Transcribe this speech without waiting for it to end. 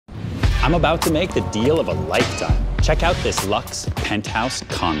I'm about to make the deal of a lifetime. Check out this luxe penthouse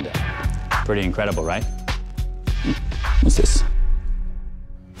condo. Pretty incredible, right? What's this?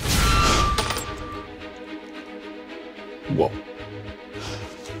 Whoa.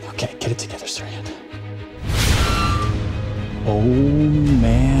 Okay, get it together, Sarand. Oh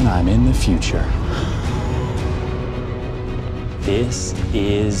man, I'm in the future. This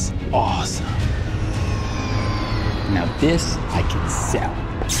is awesome. Now this I can sell.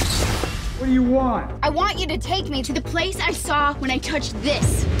 What do you want? I want you to take me to the place I saw when I touched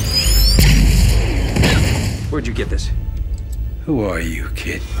this. Where'd you get this? Who are you,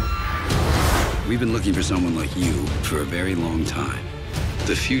 kid? We've been looking for someone like you for a very long time.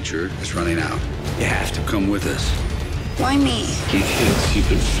 The future is running out. You have to come with us. Why me? He thinks you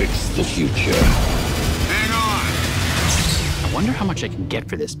can fix the future. Hang on! I wonder how much I can get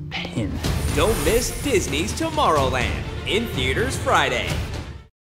for this pin. Don't miss Disney's Tomorrowland, in theaters Friday.